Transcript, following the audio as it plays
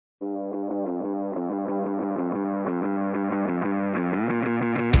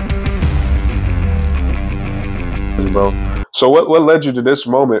awesome, bro. So what led you to this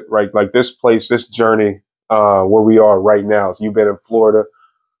moment, right? Like this place, this journey, where we are right now. So you've been in Florida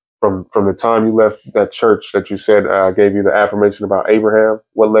from the time you left that church that you said gave you the affirmation about Abraham.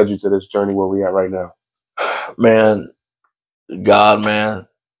 What led you to this journey where we at right now? Man, God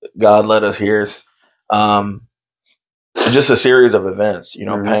led us here. Just a series of events,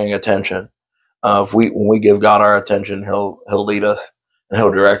 paying attention. When we give God our attention, He'll lead us and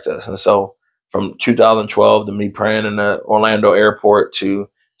He'll direct us. And so, from 2012 to me praying in the Orlando airport to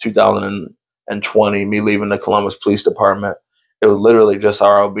 2020, me leaving the Columbus Police Department, it was literally just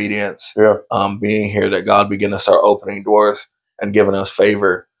our obedience, being here, that God began to start opening doors and giving us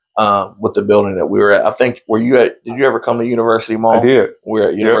favor with the building that we were at. I think, did you ever come to University Mall? I did. We were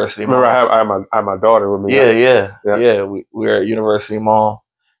at University Mall. Remember, I had my daughter with me. Yeah. We were at University Mall.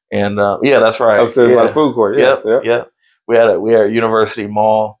 And that's right. Upstairs by the food court. Yeah. We had at University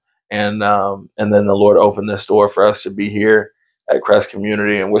Mall, and then the Lord opened this door for us to be here at Crest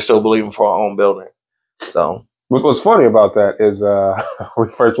Community, and we're still believing for our own building. So what's funny about that is we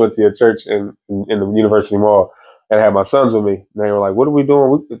first went to your church in the University Mall, and I had my sons with me. And they were like, "What are we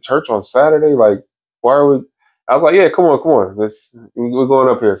doing? We church on Saturday? Like, why are we?" I was like, "Yeah, come on. We're going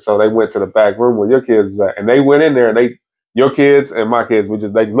up here." So they went to the back room where your kids was at, and they went in there, and your kids and my kids,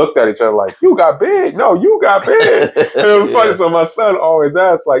 they looked at each other like, "You got big. No, you got big." And it was funny. So my son always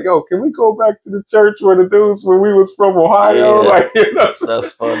asked, like, "Yo, can we go back to the church where the dudes, when we was from Ohio?" Yeah. Like,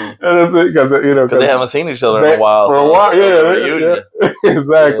 that's funny. And that's it, because they haven't seen each other in a while. For a while, yeah,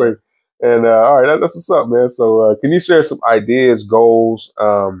 exactly. Yeah. And all right, that's what's up, man. So can you share some ideas, goals,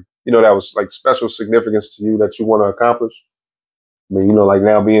 that was like special significance to you that you want to accomplish? I mean, like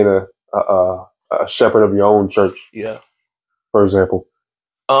now being a shepherd of your own church. Yeah. For example,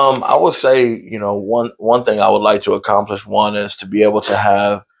 I would say, one thing I would like to accomplish, one is to be able to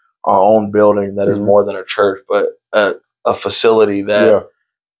have our own building that is more than a church, but a facility that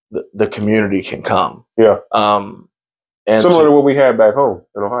the community can come. Yeah. And similar to what we had back home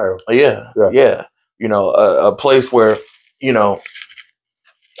in Ohio. Yeah. A place where, my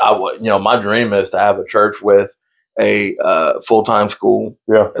dream is to have a church with a full-time school.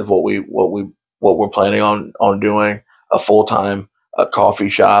 Yeah. Is what we're planning on doing. A full-time coffee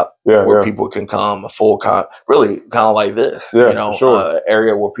shop where people can come, really kind of like this,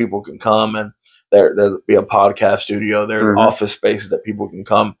 area where people can come, and there'll be a podcast studio. There's office spaces that people can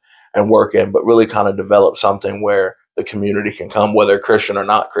come and work in, but really kind of develop something where the community can come, whether Christian or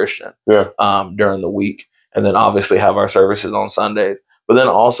not Christian, during the week. And then obviously have our services on Sundays, but then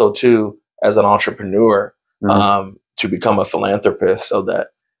also too, as an entrepreneur, to become a philanthropist so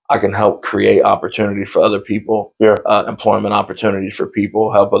that I can help create opportunities for other people, employment opportunities for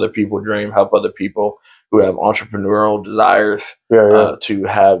people, help other people dream, help other people who have entrepreneurial desires to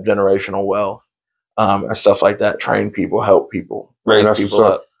have generational wealth and stuff like that. Train people, help people, raise people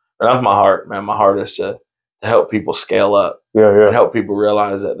up. And that's my heart, man. My heart is to help people scale up and help people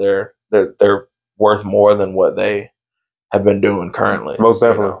realize that they're worth more than what they have been doing currently. Most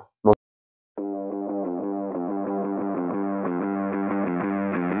definitely.